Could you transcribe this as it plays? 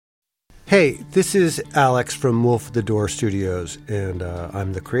Hey, this is Alex from Wolf of the Door Studios, and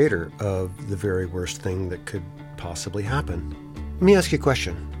I'm the creator of The Very Worst Thing That Could Possibly Happen. Let me ask you a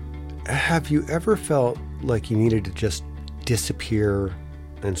question. Have you ever felt like you needed to just disappear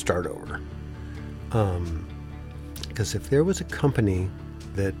and start over? Because if there was a company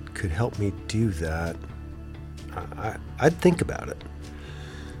that could help me do that, I'd think about it.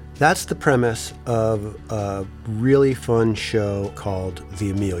 That's the premise of a really fun show called The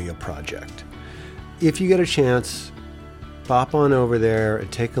Amelia Project. If you get a chance, pop on over there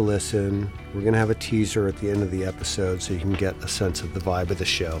and take a listen. We're going to have a teaser at the end of the episode so you can get a sense of the vibe of the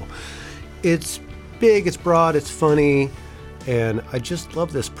show. It's big, it's broad, it's funny, and I just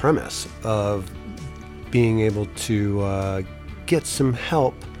love this premise of being able to get some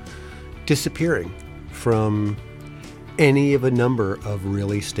help disappearing from any of a number of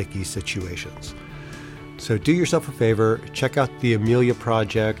really sticky situations. So do yourself a favor, check out the Amelia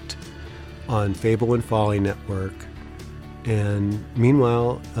Project on Fable and Folly Network, and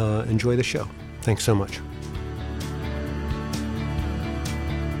meanwhile, enjoy the show. Thanks so much.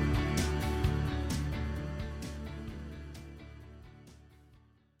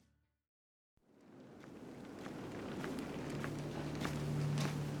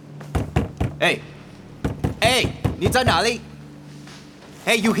 Hey! Hey! 你在哪里?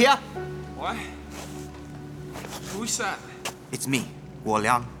 Hey, you here? What? Who's that? It's me, Guo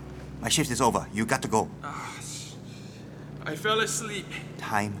Liang. My shift is over. You got to go. I fell asleep.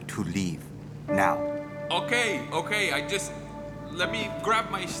 Time to leave. Now. Okay. Let me grab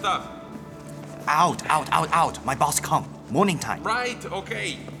my stuff. Out. My boss come. Morning time. Right,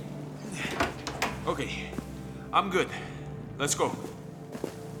 okay. Okay. I'm good. Let's go.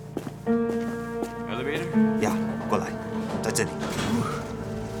 Elevator? Yeah, 过来，在这里。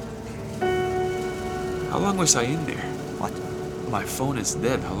 How long was I in there? What? My phone is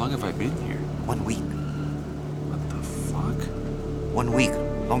dead. How long have I been here? 1 week. What the fuck? 1 week.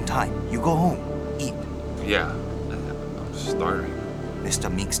 Long time. You go home. Eat. Yeah, I'm starving. Mr.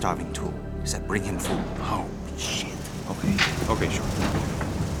 Ming starving too. Said bring him food. Oh, Shit. Okay, sure.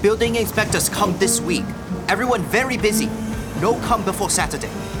 Building inspectors come this week. Everyone very busy. No come before Saturday.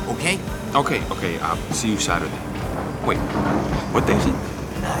 Okay? Okay, I'll see you Saturday. Wait, what day is it?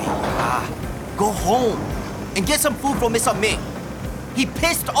 Go home and get some food from Mr. Ming. He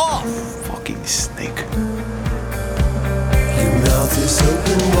pissed off. Fucking snake. Your mouth is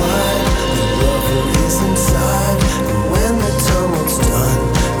open wide, the lover is inside. And when the tumult's done,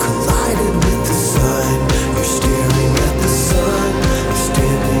 collided with the sun. You're staring at the sun, you're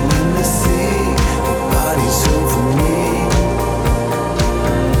standing in the sea. Your body's over me.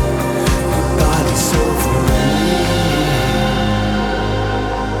 Your body's over me.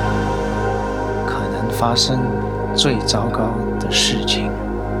 可能发生最糟糕的事情。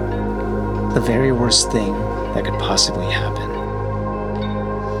The very worst thing that could possibly happen.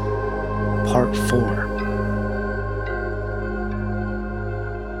 Part 4.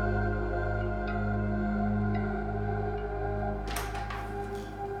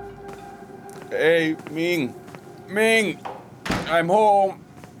 Hey, Ming, I'm home.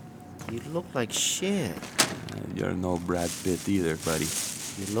 You look like shit. You're no Brad Pitt either, buddy.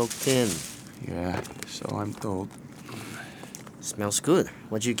 You look thin. Yeah, so I'm told. Smells good.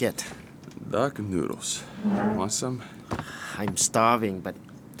 What'd you get? Duck noodles. Want some? I'm starving, but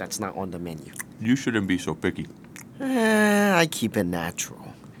that's not on the menu. You shouldn't be so picky. I keep it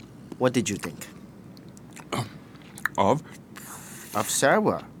natural. What did you think? Of? Of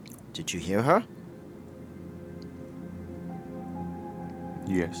Sarah. Did you hear her?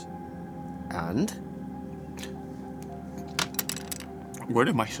 Yes. And? What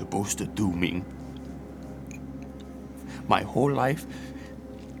am I supposed to do, Ming? My whole life,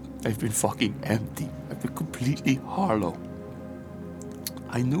 I've been fucking empty. I've been completely hollow.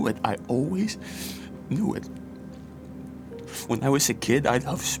 I knew it. I always knew it. When I was a kid, I'd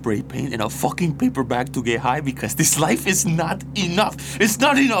have spray paint in a fucking paper bag to get high because this life is not enough. It's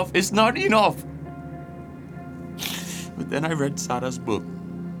not enough. It's not enough. But then I read Sarah's book.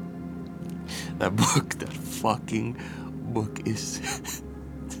 That fucking book is...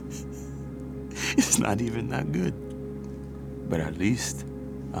 it's not even that good. But at least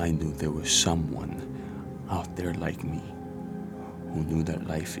I knew there was someone out there like me who knew that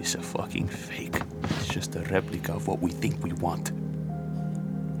life is a fucking fake. It's just a replica of what we think we want.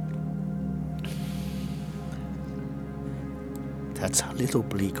 That's a little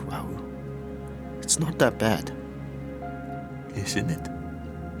bleak, Raul. It's not that bad. Isn't it?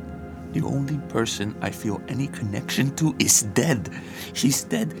 The only person I feel any connection to is dead. She's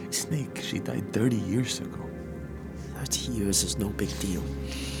dead. Snake, she died 30 years ago. 30 years is no big deal.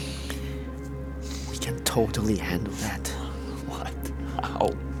 totally handle that. What? How?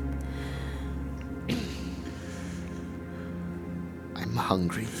 I'm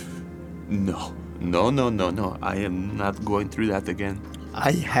hungry. No. I am not going through that again.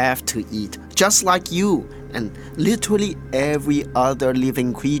 I have to eat, just like you and literally every other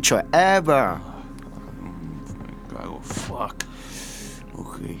living creature ever. Oh, fuck.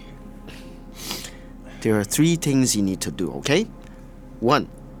 Okay. There are 3 things you need to do, okay? 1,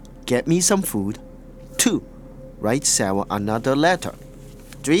 get me some food. 2, write Sarah another letter.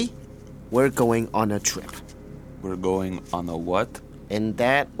 3, we're going on a trip. We're going on a what? In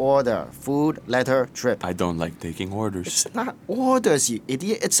that order, food, letter, trip. I don't like taking orders. It's not orders, you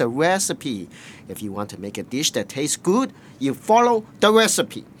idiot. It's a recipe. If you want to make a dish that tastes good, you follow the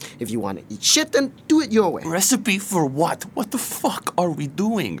recipe. If you want to eat shit, then do it your way. Recipe for what? What the fuck are we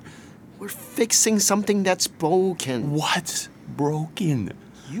doing? We're fixing something that's broken. What's broken?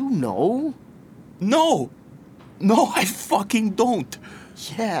 You know? No, I fucking don't.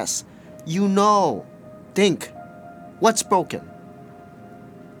 Yes, you know. Think. What's broken?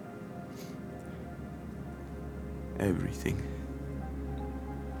 Everything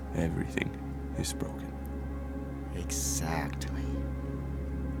is broken. Exactly.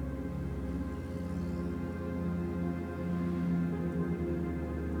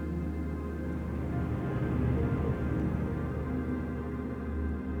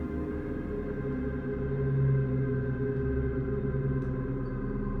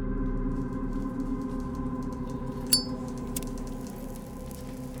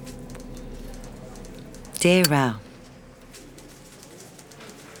 Dear Rao.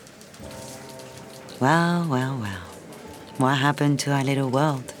 Well. What happened to our little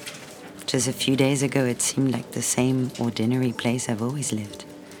world? Just a few days ago, it seemed like the same ordinary place I've always lived.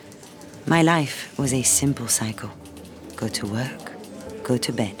 My life was a simple cycle. Go to work, go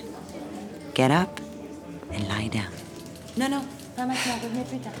to bed, get up, and lie down. Non, pas maintenant, revenez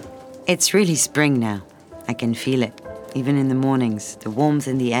plus tard. It's really spring now. I can feel it. Even in the mornings, the warmth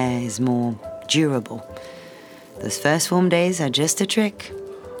in the air is more durable. Those first warm days are just a trick.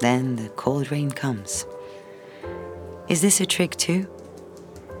 Then the cold rain comes. Is this a trick too?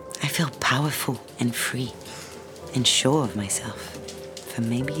 I feel powerful and free and sure of myself for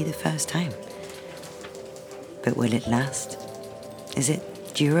maybe the first time. But will it last? Is it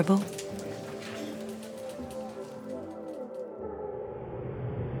durable?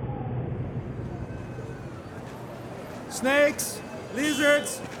 Snakes,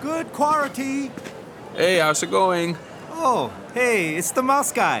 lizards, good quality. Hey, how's it going? Oh, hey, it's the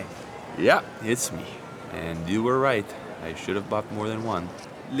mouse guy. Yeah, it's me. And you were right. I should have bought more than one.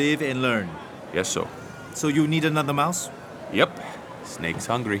 Live and learn. Yes, so. So you need another mouse? Yep. Snake's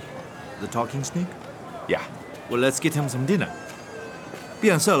hungry. The talking snake? Yeah. Well, let's get him some dinner.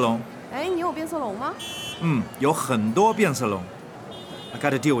 变色龙。哎，你有变色龙吗？有很多变色龙。I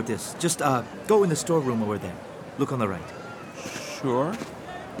gotta deal with this. Just go in the storeroom over there. Look on the right. Sure.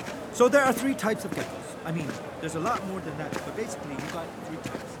 So there are 3 types of geckos. I mean, there's a lot more than that, but basically you got 3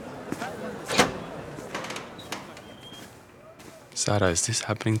 types. Sarah, is this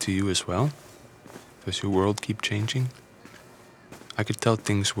happening to you as well? Does your world keep changing? I could tell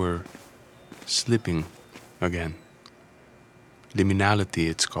things were slipping again. Liminality,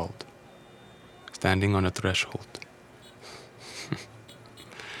 it's called. Standing on a threshold.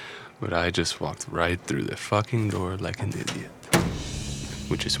 But I just walked right through the fucking door like an idiot.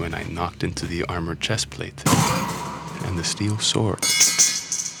 Which is when I knocked into the armored chestplate and the steel sword.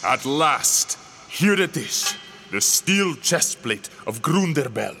 At last, here it is, the steel chestplate of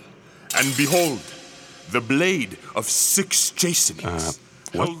Grunderbel. And behold, the blade of 6 chastenings,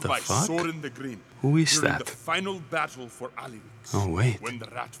 what held the by fuck? Soren the Green. Who is during that? The final battle for Alivix. Oh, wait. When the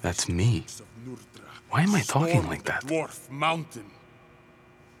rat That's me. of Nurdra Why am I talking stormed like the that? Dwarf Mountain.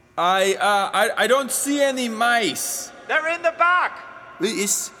 I don't see any mice. They're in the back.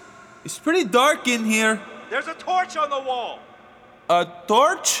 It's pretty dark in here. There's a torch on the wall. A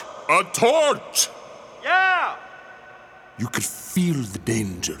torch? A torch! Yeah. You could feel the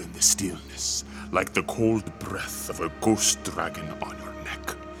danger in the stillness, like the cold breath of a ghost dragon on your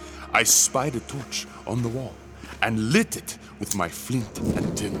neck. I spied a torch on the wall and lit it with my flint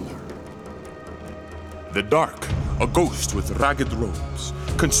and tinder. The dark, a ghost with ragged robes,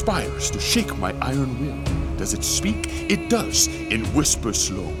 conspires to shake my iron will. Does it speak? It does, in whispers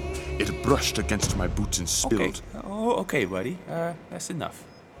slow. It brushed against my boots and spilled. Okay, buddy. That's enough.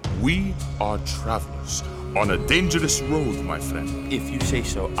 We are travelers on a dangerous road, my friend. If you say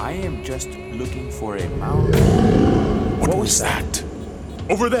so, I am just looking for a mound. What was that?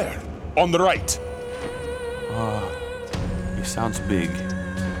 Over there, on the right. It sounds big.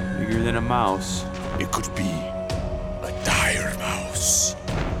 Bigger than a mouse. It could be a dire mouse.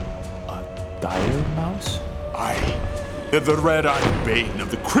 A dire mouse? Aye. They're the red-eyed bane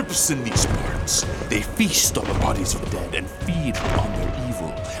of the crypts in these parts. They feast on the bodies of the dead and feed on their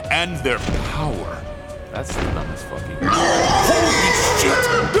evil and their power. That's the dumbest fucking... Holy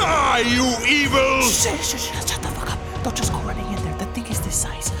shit! Die, you evil! Shut the fuck up. Don't just go running in there. That thing is the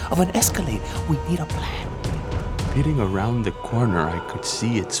size of an Escalade. We need a plan. Peering around the corner, I could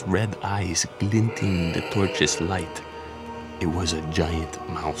see its red eyes glinting in the torch's light. It was a giant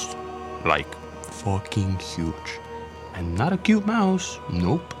mouse. Like, fucking huge. And not a cute mouse.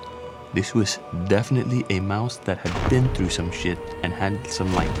 Nope. This was definitely a mouse that had been through some shit and had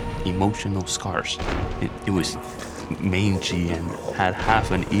some, like, emotional scars. It was mangy and had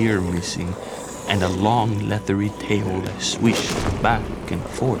half an ear missing and a long, leathery tail that swished back and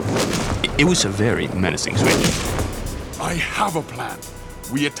forth. It was a very menacing Switch. I have a plan.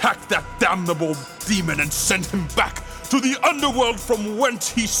 We attack that damnable demon and send him back to the underworld from whence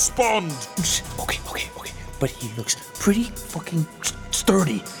he spawned. Okay. But he looks pretty fucking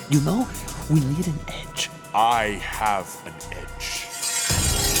sturdy. You know, we need an edge. I have an edge.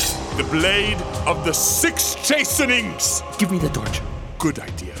 The blade of the 6 chastenings. Give me the torch. Good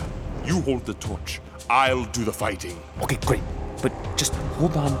idea. You hold the torch. I'll do the fighting. Okay, great. But just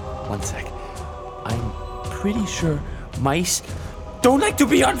hold on 1 sec. I'm pretty sure mice don't like to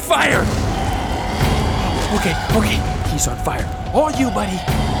be on fire. Okay. He's on fire. Are you, buddy?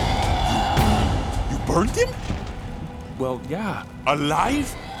 You burned him? Well, yeah.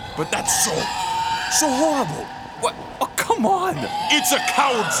 Alive? But that's so horrible. What? Oh, come on! It's a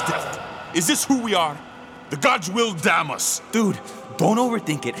coward's death. Is this who we are? The gods will damn us. Dude, don't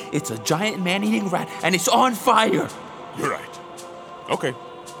overthink it. It's a giant man-eating rat, and it's on fire. You're right. Okay,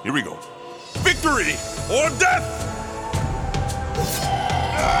 here we go. Victory or death!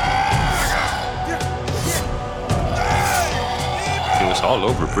 It was all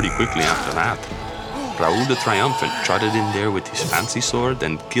over pretty quickly after that. Raoul the Triumphant trotted in there with his fancy sword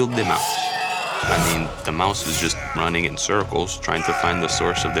and killed the mouse. I mean, the mouse was just running in circles trying to find the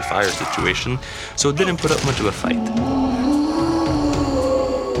source of the fire situation, so it didn't put up much of a fight.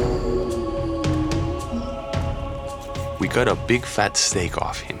 We cut a big fat steak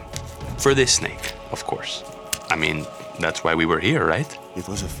off him. For this snake, of course. I mean, that's why we were here, right? It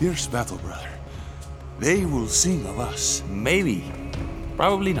was a fierce battle, brother. They will sing of us. Maybe.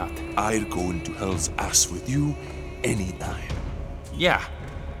 Probably not. I'd go into hell's ass with you anytime. Yeah,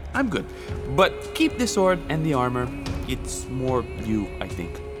 I'm good. But keep the sword and the armor. It's more you, I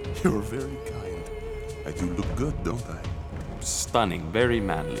think. You're very kind. I do look good, don't I? Stunning, very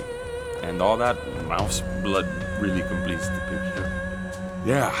manly. And all that mouse blood really completes the picture.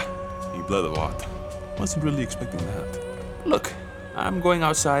 Yeah, he bled a lot. Wasn't really expecting that. Look, I'm going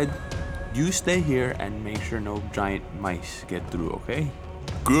outside. You stay here and make sure no giant mice get through, okay?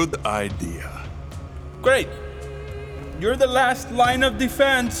 Good idea. Great. You're the last line of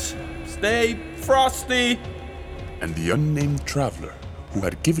defense. Stay frosty. And the unnamed traveler who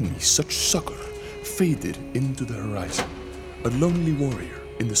had given me such succor faded into the horizon. A lonely warrior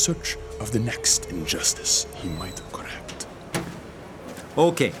in the search of the next injustice he might correct.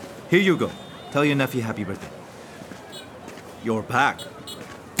 Okay, here you go. Tell your nephew happy birthday. You're back.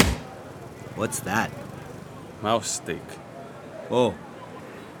 What's that? Mouse steak. Oh,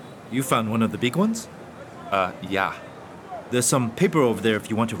 you found one of the big ones? Yeah. There's some paper over there if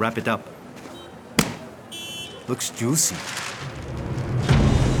you want to wrap it up. Looks juicy.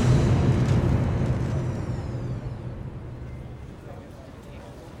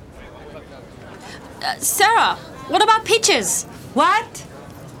 Sarah, what about peaches? What?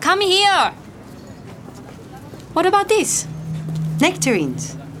 Come here. What about this?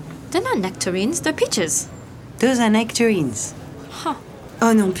 Nectarines. They're not nectarines, they're peaches. Those are nectarines. Huh.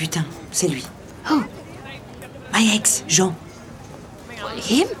 Oh non, putain, c'est lui. Who? My ex, Jean.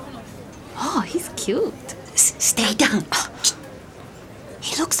 Him? Oh, he's cute. Stay down.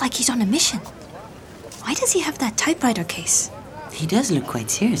 He looks like he's on a mission. Why does he have that typewriter case? He does look quite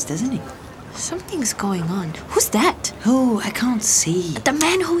serious, doesn't he? Something's going on. Who's that? Oh, I can't see. The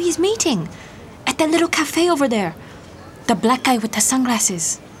man who he's meeting. At that little cafe over there. The black guy with the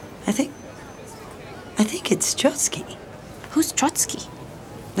sunglasses. I think it's Trotsky. Who's Trotsky?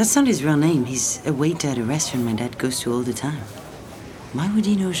 That's not his real name. He's a waiter at a restaurant my dad goes to all the time. Why would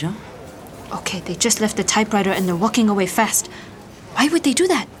he know Jean? Okay, they just left the typewriter and they're walking away fast. Why would they do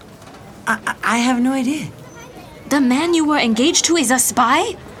that? I have no idea. The man you were engaged to is a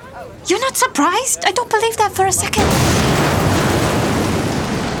spy? You're not surprised? I don't believe that for a second.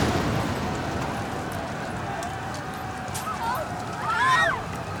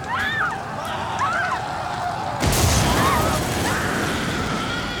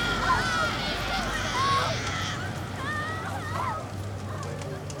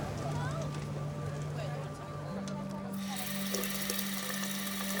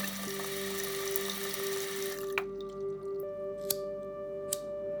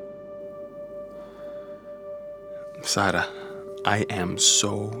 Sarah, I am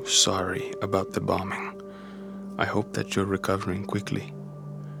so sorry about the bombing. I hope that you're recovering quickly.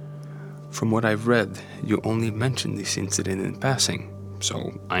 From what I've read, you only mentioned this incident in passing,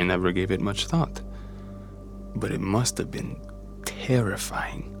 so I never gave it much thought. But it must have been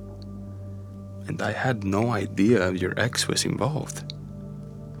terrifying. And I had no idea your ex was involved.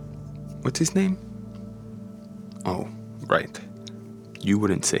 What's his name? Oh, right. You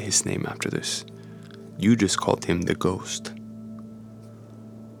wouldn't say his name after this. You just called him the Ghost.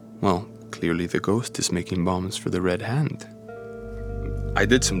 Well, clearly the Ghost is making bombs for the Red Hand. I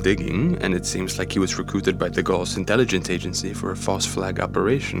did some digging, and it seems like he was recruited by de Gaulle's intelligence agency for a false flag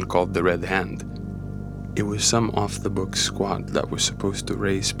operation called the Red Hand. It was some off-the-book squad that was supposed to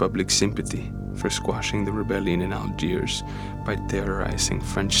raise public sympathy for squashing the rebellion in Algiers by terrorizing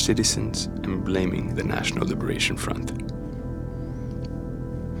French citizens and blaming the National Liberation Front.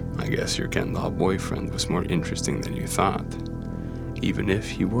 I guess your Ken doll boyfriend was more interesting than you thought, even if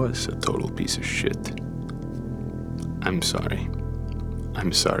he was a total piece of shit. I'm sorry.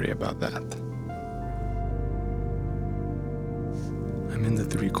 I'm sorry about that. I'm in the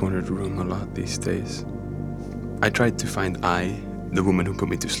three-cornered room a lot these days. I tried to find the woman who put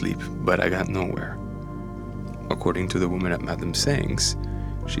me to sleep, but I got nowhere. According to the woman at Madame Seng's,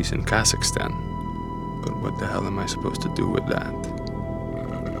 she's in Kazakhstan. But what the hell am I supposed to do with that?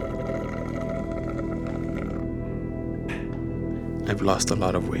 I've lost a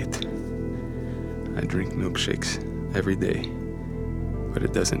lot of weight. I drink milkshakes every day, but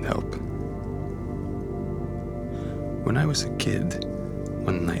it doesn't help. When I was a kid,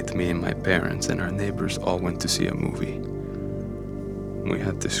 one night me and my parents and our neighbors all went to see a movie. We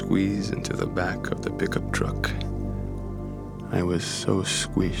had to squeeze into the back of the pickup truck. I was so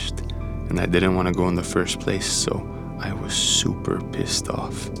squished, and I didn't want to go in the first place, so I was super pissed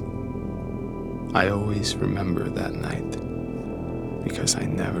off. I always remember that night, because I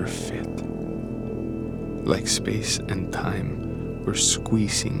never fit. Like space and time were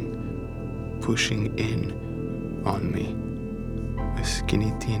squeezing, pushing in on me. A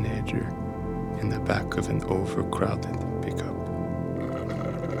skinny teenager in the back of an overcrowded pickup.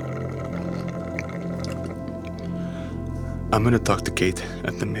 I'm gonna talk to Kate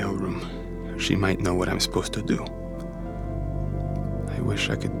at the mailroom. She might know what I'm supposed to do. I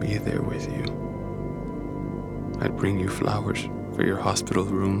wish I could be there with you. I'd bring you flowers for your hospital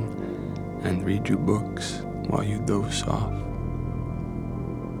room and read you books while you doze off.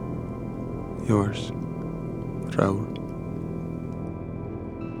 Yours, Raul.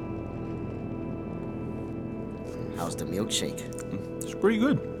 How's the milkshake? It's pretty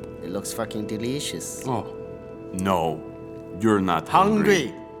good. It looks fucking delicious. Oh, no. You're not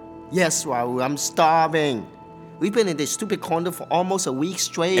hungry. Yes, Raul, I'm starving. We've been in this stupid corner for almost a week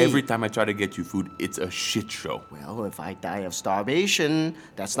straight. Every time I try to get you food, it's a shit show. Well, if I die of starvation,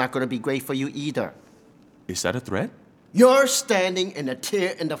 that's not going to be great for you either. Is that a threat? You're standing in a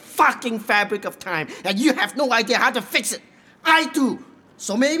tear in the fucking fabric of time, and you have no idea how to fix it. I do.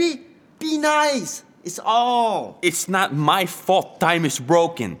 So maybe be nice. It's all. It's not my fault time is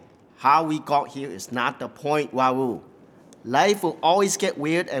broken. How we got here is not the point, Raul. Life will always get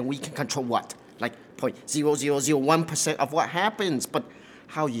weird, and we can control what? Like 0.0001% of what happens, but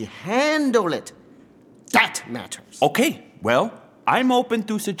how you handle it, that matters. Okay, well, I'm open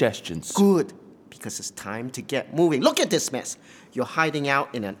to suggestions. Good, because it's time to get moving. Look at this mess. You're hiding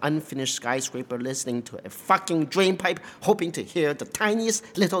out in an unfinished skyscraper listening to a fucking drainpipe, hoping to hear the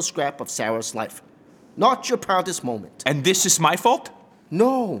tiniest little scrap of Sarah's life. Not your proudest moment. And this is my fault?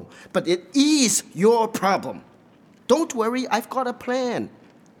 No, but it is your problem. Don't worry, I've got a plan.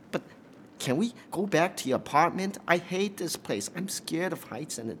 But can we go back to your apartment? I hate this place. I'm scared of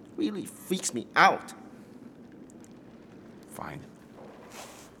heights, and it really freaks me out. Fine.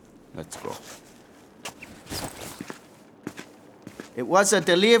 Let's go. It was a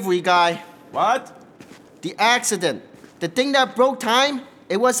delivery guy. What? The accident. The thing that broke time,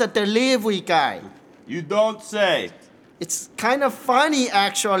 it was a delivery guy. You don't say. It's kind of funny,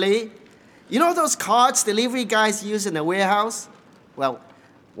 actually. You know those carts delivery guys use in the warehouse? Well,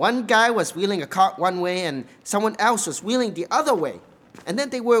 one guy was wheeling a cart one way and someone else was wheeling the other way. And then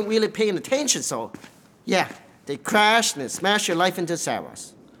they weren't really paying attention, so yeah, they crashed and smashed your life into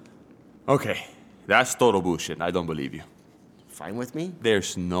Sarah's. Okay, that's total bullshit. I don't believe you. Fine with me?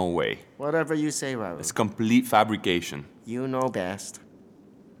 There's no way. Whatever you say, Raul. It's complete fabrication. You know best.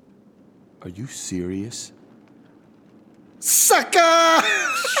 Are you serious? Sucker!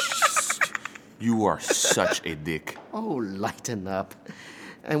 You are such a dick. Oh, lighten up.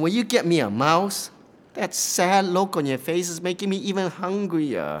 And when you get me a mouse, that sad look on your face is making me even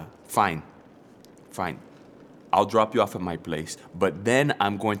hungrier. Fine. Fine. I'll drop you off at my place, but then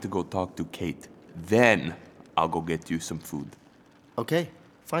I'm going to go talk to Kate. Then I'll go get you some food. Okay,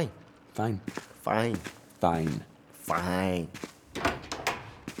 fine. Fine. Fine. Fine. Fine.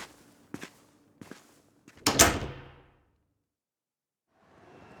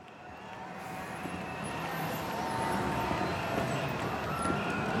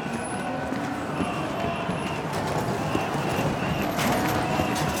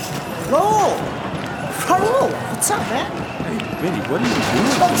 Raoul! What's up, man? Hey, Vinny, what are you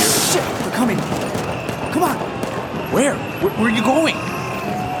doing Oh, here? shit! They're coming. Come on. Where? Where are you going?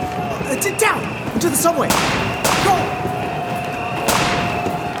 Down! Into the subway. Go!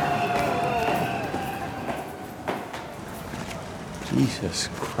 Jesus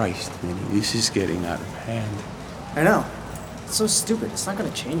Christ, Vinny, this is getting out of hand. I know. It's so stupid. It's not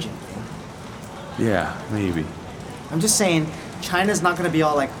gonna change anything. Yeah, maybe. I'm just saying, China's not gonna be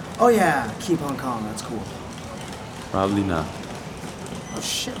all like, oh yeah, keep Hong Kong, that's cool. Probably not. Oh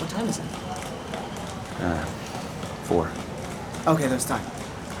shit, what time is it? 4. Okay, there's time.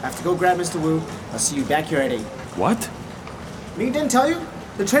 I have to go grab Mr. Wu. I'll see you back here at 8. What? Me didn't tell you?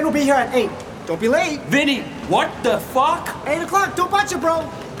 The train will be here at 8. Don't be late. Vinny, what the fuck? 8 o'clock, don't botch it, bro.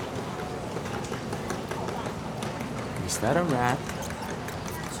 Is that a rat?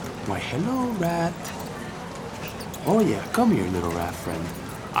 Why, hello, rat. Oh yeah, come here, little rat friend.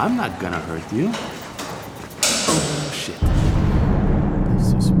 I'm not gonna hurt you. Oh shit.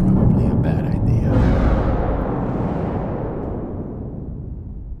 This is probably a bad idea.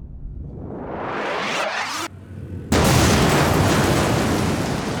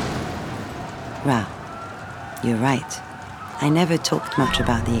 Ra, you're right. I never talked much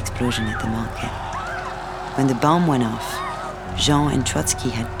about the explosion at the market. When the bomb went off, Jean and Trotsky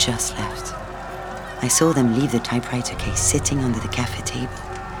had just left. I saw them leave the typewriter case sitting under the cafe table.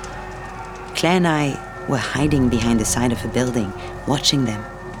 Claire and I were hiding behind the side of a building, watching them,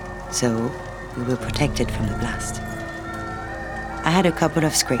 so we were protected from the blast. I had a couple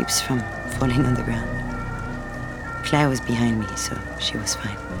of scrapes from falling on the ground. Claire was behind me, so she was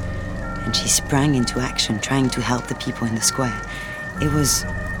fine. And she sprang into action, trying to help the people in the square. It was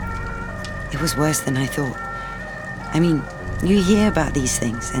worse than I thought. I mean, you hear about these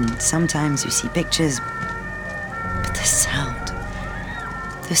things, and sometimes you see pictures, but the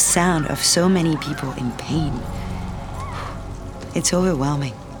sound of so many people in pain, it's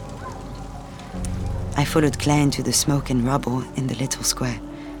overwhelming. I followed Claire into the smoke and rubble in the little square.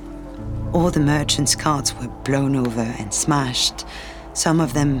 All the merchants' carts were blown over and smashed, some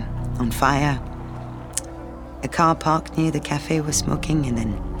of them on fire. A car parked near the cafe was smoking, and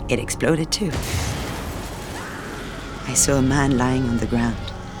then it exploded too. I saw a man lying on the ground,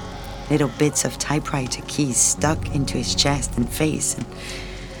 little bits of typewriter keys stuck into his chest and face, and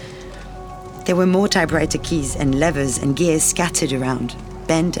there were more typewriter keys and levers and gears scattered around,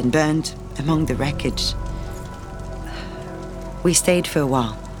 bent and burned among the wreckage. We stayed for a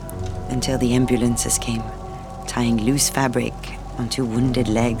while, until the ambulances came, tying loose fabric onto wounded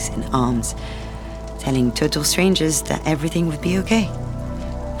legs and arms, telling total strangers that everything would be okay.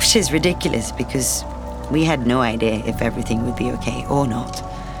 Which is ridiculous because we had no idea if everything would be okay or not.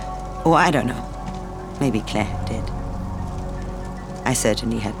 Or I don't know. Maybe Claire did. I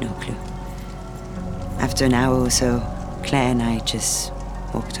certainly had no clue. After an hour or so, Claire and I just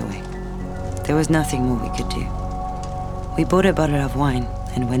walked away. There was nothing more we could do. We bought a bottle of wine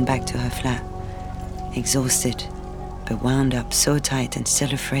and went back to her flat, exhausted, but wound up so tight and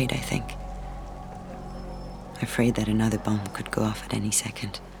still afraid, I think. Afraid that another bomb could go off at any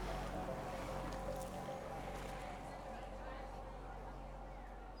second.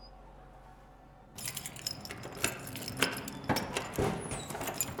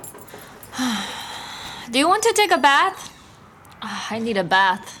 Do you want to take a bath? I need a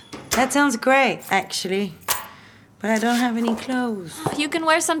bath. That sounds great, actually. But I don't have any clothes. You can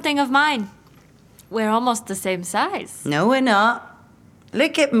wear something of mine. We're almost the same size. No, we're not.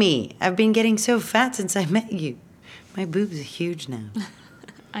 Look at me. I've been getting so fat since I met you. My boobs are huge now.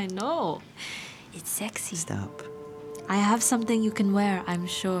 I know. It's sexy. Stop. I have something you can wear, I'm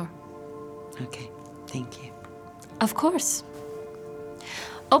sure. Okay, thank you. Of course.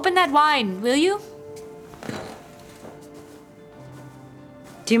 Open that wine, will you?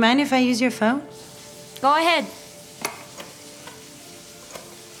 Do you mind if I use your phone? Go ahead.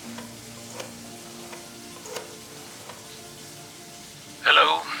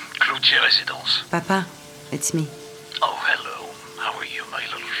 Hello, Cloutier Residence. Papa, it's me. Oh, hello. How are you, my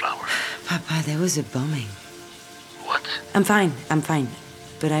little flower? Papa, there was a bombing. What? I'm fine.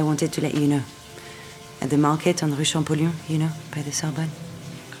 But I wanted to let you know. At the market on Rue Champollion, you know, by the Sorbonne.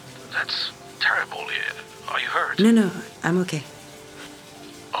 That's terrible. Are you hurt? No, I'm okay.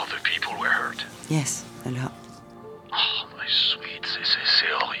 Other people were hurt. Yes, a lot. Oh, my sweet,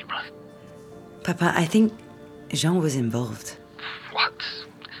 c'est horrible. Papa, I think Jean was involved. What?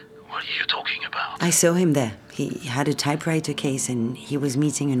 What are you talking about? I saw him there. He had a typewriter case and he was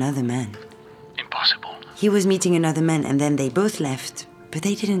meeting another man. Impossible. He was meeting another man and then they both left, but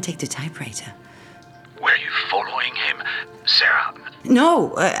they didn't take the typewriter. Were you following him, Sarah?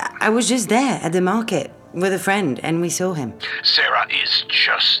 No, I was just there at the market with a friend and we saw him. Sarah is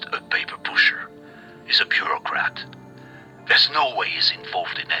just a paper pusher. He's a bureaucrat. There's no way he's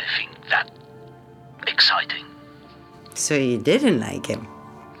involved in anything that exciting. So you didn't like him?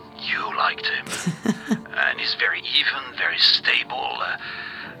 You liked him. And he's very even, very stable.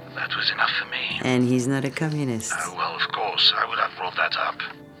 That was enough for me. And he's not a communist. Well, of course, I would have brought that up.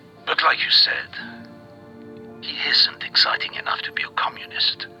 But like you said, he isn't exciting enough to be a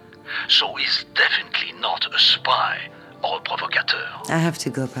communist. So he's definitely not a spy or a provocateur. I have to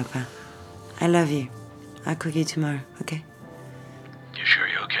go, Papa. I love you. I'll cook you tomorrow, okay? You sure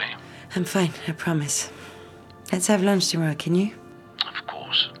you're okay? I'm fine, I promise. Let's have lunch tomorrow, can you? Of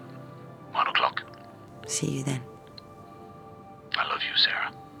course. 1 o'clock. See you then. I love you,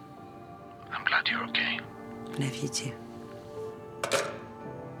 Sarah. I'm glad you're okay. Love you too.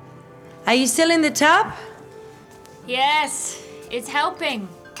 Are you still in the tub? Yes, it's helping.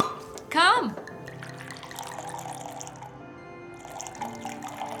 Come.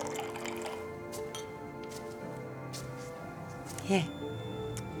 Yeah.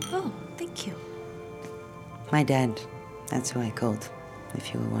 Oh, thank you. My dad. That's who I called,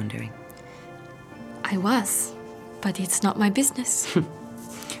 if you were wondering. I was, but it's not my business.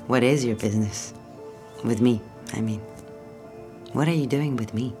 What is your business? With me, I mean. What are you doing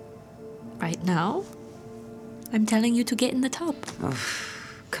with me? Right now, I'm telling you to get in the tub. Oh,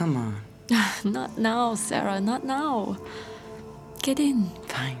 come on. Not now, Sarah, not now. Get in.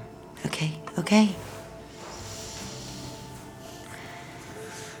 Fine. Okay.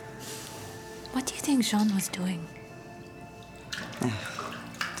 What do you think Jean was doing?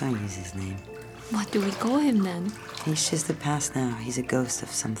 Don't use his name. What do we call him then? He's just the past now. He's a ghost of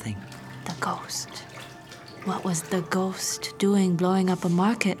something. The ghost. What was the ghost doing blowing up a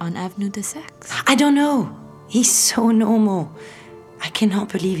market on Avenue de Sex? I don't know. He's so normal. I cannot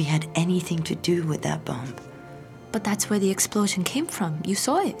believe he had anything to do with that bomb. But that's where the explosion came from. You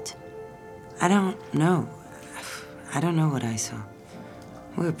saw it. I don't know. I don't know what I saw.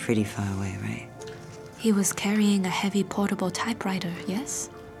 We were pretty far away, right? He was carrying a heavy portable typewriter, yes?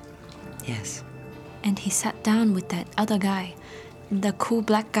 Yes. And he sat down with that other guy, the cool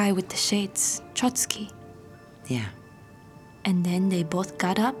black guy with the shades, Trotsky. Yeah. And then they both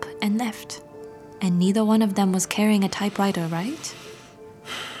got up and left. And neither one of them was carrying a typewriter, right?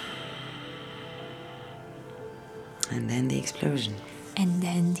 And then the explosion. And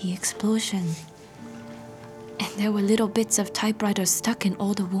then the explosion. And there were little bits of typewriter stuck in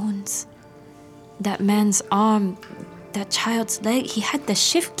all the wounds. That man's arm, that child's leg, he had the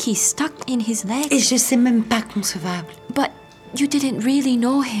shift key stuck in his leg. Et je sais même pas concevable. But you didn't really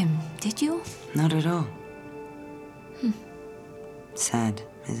know him, did you? Not at all. Sad,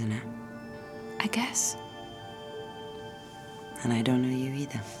 isn't it? I guess. And I don't know you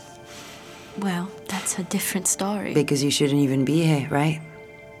either. Well, that's a different story. Because you shouldn't even be here, right?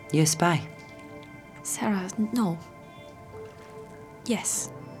 You're a spy. Sarah, no. Yes.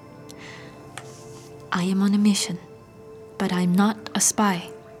 I am on a mission, but I'm not a spy.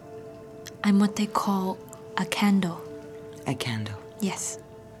 I'm what they call a candle. A candle? Yes.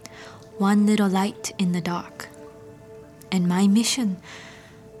 One little light in the dark. And my mission,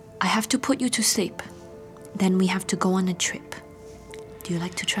 I have to put you to sleep. Then we have to go on a trip. Do you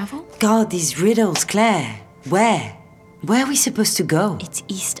like to travel? God, these riddles, Claire. Where? Where are we supposed to go? It's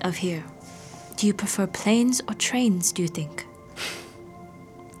east of here. Do you prefer planes or trains, do you think?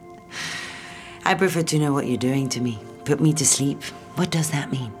 I prefer to know what you're doing to me. Put me to sleep. What does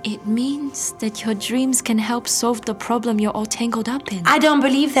that mean? It means that your dreams can help solve the problem you're all tangled up in. I don't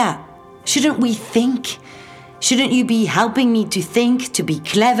believe that. Shouldn't we think? Shouldn't you be helping me to think, to be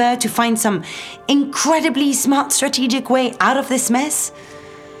clever, to find some incredibly smart strategic way out of this mess?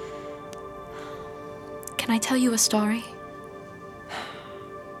 Can I tell you a story?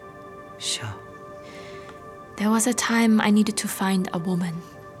 Sure. There was a time I needed to find a woman.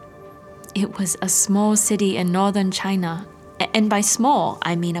 It was a small city in northern China. And by small,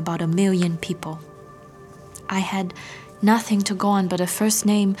 I mean about 1 million people. I had nothing to go on but a first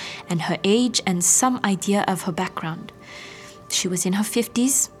name and her age and some idea of her background. She was in her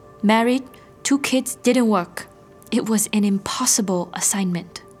 50s, married, 2 kids, didn't work. It was an impossible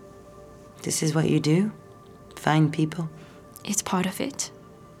assignment. This is what you do? Find people? It's part of it.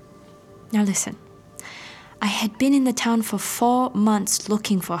 Now listen. I had been in the town for 4 months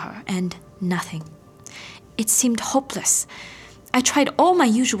looking for her, and nothing. It seemed hopeless. I tried all my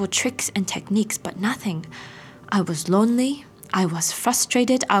usual tricks and techniques, but nothing. I was lonely, I was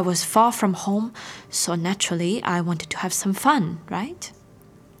frustrated, I was far from home, so naturally I wanted to have some fun, right?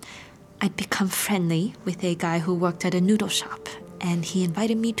 I'd become friendly with a guy who worked at a noodle shop, and he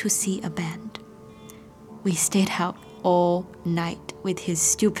invited me to see a band. We stayed out all night with his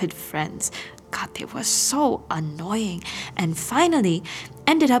stupid friends. God, they were so annoying. And finally,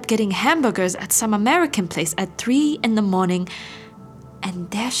 ended up getting hamburgers at some American place at 3 a.m.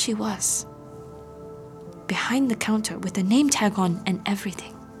 And there she was, behind the counter with a name tag on and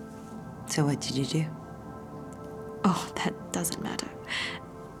everything. So what did you do? Oh, that doesn't matter.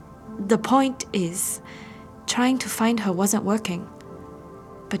 The point is, trying to find her wasn't working.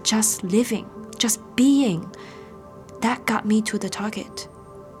 But just living, just being, that got me to the target.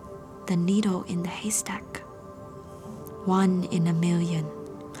 The needle in the haystack. 1 in a million.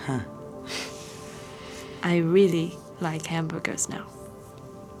 Huh. I really like hamburgers now.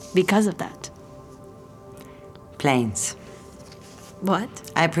 Because of that. Planes. What?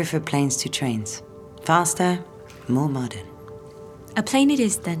 I prefer planes to trains. Faster, more modern. A plane it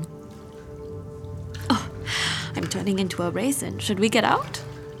is then. Oh, I'm turning into a raisin. Should we get out?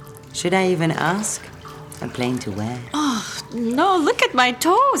 Should I even ask? A plane to where? Oh, no, look at my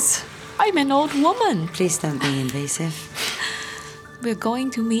toes. I'm an old woman. Please don't be invasive. We're going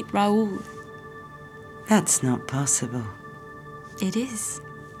to meet Raoul. That's not possible. It is.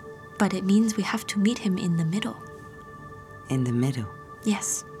 But it means we have to meet him in the middle. In the middle?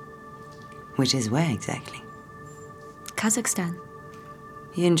 Yes. Which is where exactly? Kazakhstan.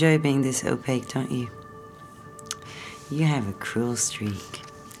 You enjoy being this opaque, don't you? You have a cruel streak.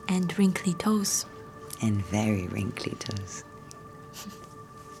 And wrinkly toes. And very wrinkly toes.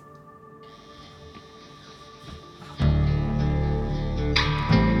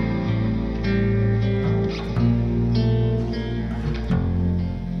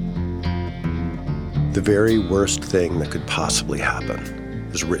 The Very Worst Thing That Could Possibly Happen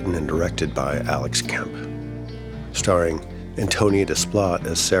is written and directed by Alex Kemp, starring Antonia Desplat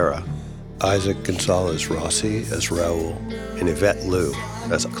as Sarah, Isaac Gonzalez Rossi as Raoul, and Yvette Liu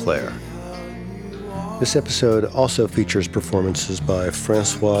as Claire. This episode also features performances by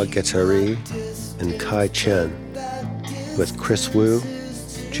Francois Guettari and Kai Chen, with Chris Wu,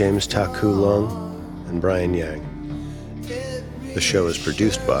 James Taku Lung, and Brian Yang. The show is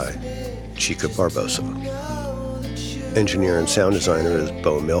produced by Chica Barbosa. Engineer and sound designer is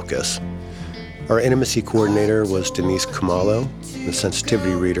Bo Milkus. Our intimacy coordinator was Denise Kamalo. The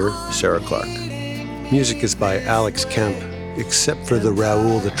sensitivity reader, Sarah Clark. Music is by Alex Kemp, except for the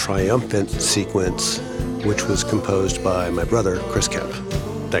Raoul the Triumphant sequence, which was composed by my brother, Chris Kemp.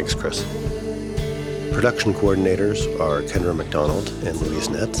 Thanks, Chris. Production coordinators are Kendra McDonald and Louise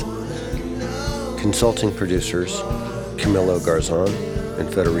Netz. Consulting producers, Camilo Garzon and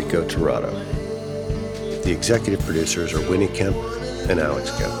Federico Torrado. The executive producers are Winnie Kemp and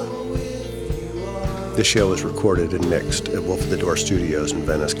Alex Kemp. This show was recorded and mixed at Wolf of the Door Studios in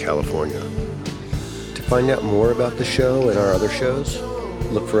Venice, California. To find out more about the show and our other shows,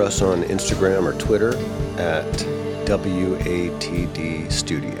 look for us on Instagram or Twitter at WATD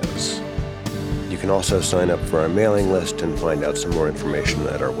Studios. You can also sign up for our mailing list and find out some more information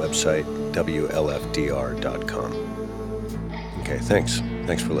at our website, WLFDR.com. Okay, thanks.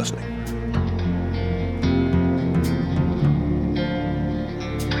 Thanks for listening.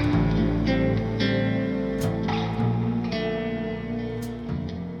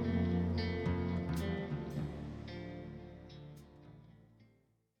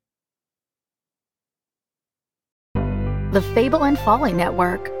 The Fable and Folly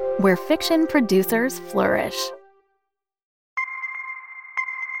Network, where fiction producers flourish.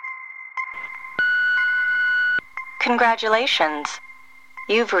 Congratulations.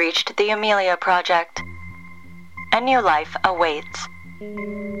 You've reached the Amelia Project. A new life awaits.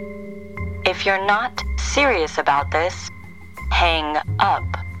 If you're not serious about this, hang up.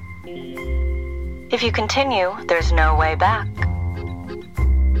 If you continue, there's no way back.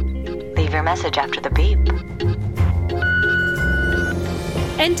 Leave your message after the beep.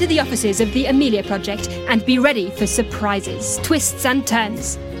 Enter the offices of the Amelia Project and be ready for surprises, twists and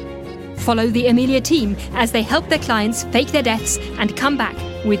turns. Follow the Amelia team as they help their clients fake their deaths and come back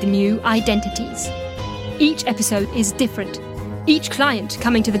with new identities. Each episode is different. Each client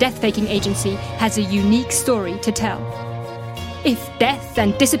coming to the death-faking agency has a unique story to tell. If death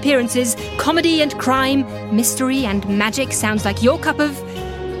and disappearances, comedy and crime, mystery and magic sounds like your cup of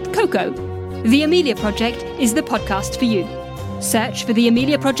cocoa, The Amelia Project is the podcast for you. Search for The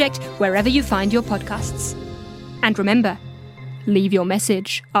Amelia Project wherever you find your podcasts. And remember, leave your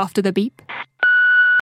message after the beep.